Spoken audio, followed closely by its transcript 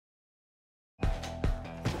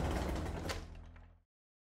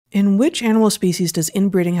In which animal species does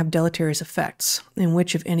inbreeding have deleterious effects? In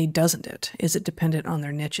which, if any, doesn't it? Is it dependent on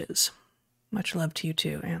their niches? Much love to you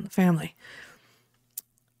too and the family.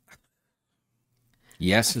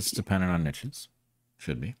 Yes, it's dependent on niches.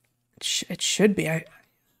 Should be. It should be. Again,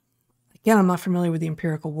 I'm not familiar with the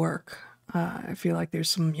empirical work. I feel like there's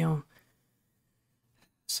some, some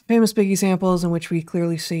famous big examples in which we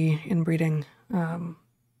clearly see inbreeding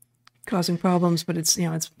causing problems, but it's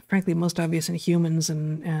frankly most obvious in humans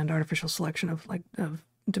and artificial selection of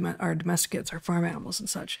our domesticates, our farm animals and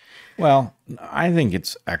such. Well, I think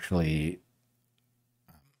it's actually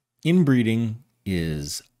inbreeding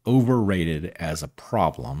is overrated as a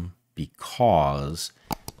problem because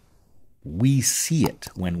we see it.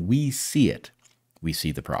 When we see it, we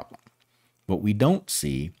see the problem. What we don't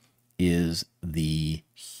see is the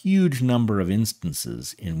huge number of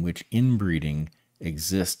instances in which inbreeding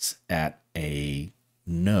exists at a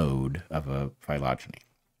node of a phylogeny.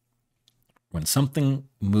 When something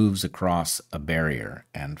moves across a barrier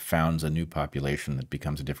and founds a new population that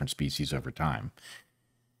becomes a different species over time,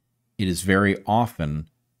 it is very often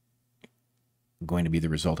going to be the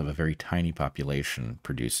result of a very tiny population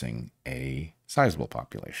producing a sizable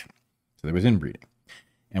population. So there was inbreeding.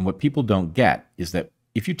 And what people don't get is that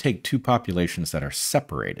if you take two populations that are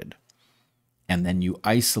separated and then you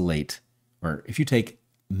isolate, or if you take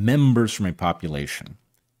members from a population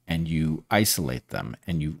and you isolate them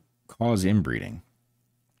and you cause inbreeding,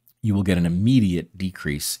 you will get an immediate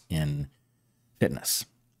decrease in fitness.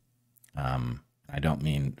 I don't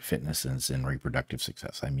mean fitness as in reproductive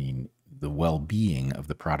success. I mean the well-being of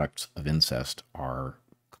the products of incest are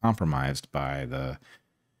compromised by the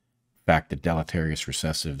fact that deleterious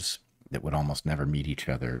recessives that would almost never meet each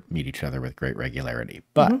other with great regularity.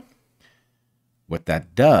 But what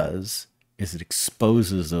that does is it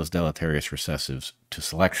exposes those deleterious recessives to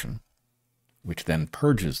selection, which then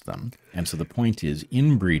purges them. And so the point is,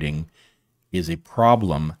 inbreeding is a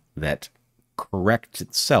problem that corrects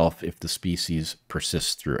itself if the species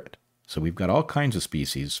persists through it. So we've got all kinds of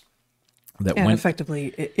species that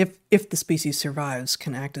effectively, if the species survives,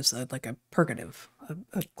 can act as a purgative,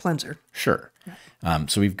 a cleanser. Sure.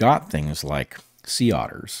 So we've got things like sea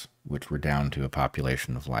otters, which were down to a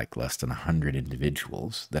population of less than 100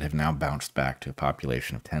 individuals that have now bounced back to a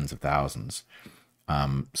population of tens of thousands.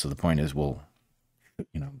 So the point is, well,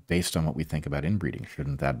 based on what we think about inbreeding,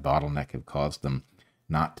 shouldn't that bottleneck have caused them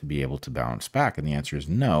not to be able to bounce back? And the answer is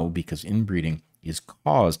no, because inbreeding is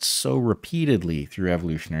caused so repeatedly through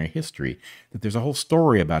evolutionary history that there's a whole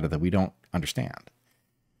story about it that we don't understand.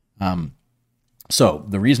 So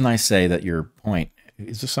the reason I say that your point,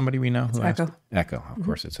 is this somebody we know? It's Echo. Echo, of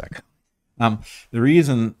course it's Echo. The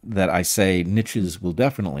reason that I say niches will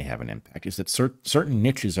definitely have an impact is that certain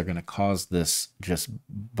niches are going to cause this just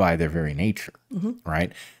by their very nature,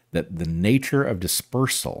 right? That the nature of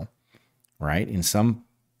dispersal, right, in some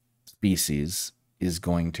species is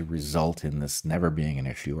going to result in this never being an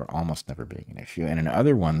issue or almost never being an issue. And in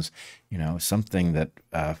other ones, something that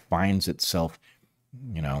finds itself,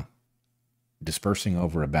 dispersing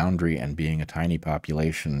over a boundary and being a tiny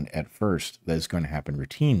population at first, that is going to happen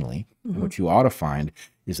routinely. And what you ought to find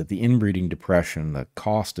is that the inbreeding depression, the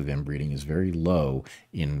cost of inbreeding, is very low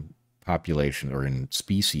in population or in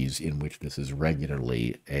species in which this is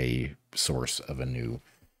regularly a source of a new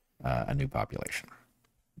population.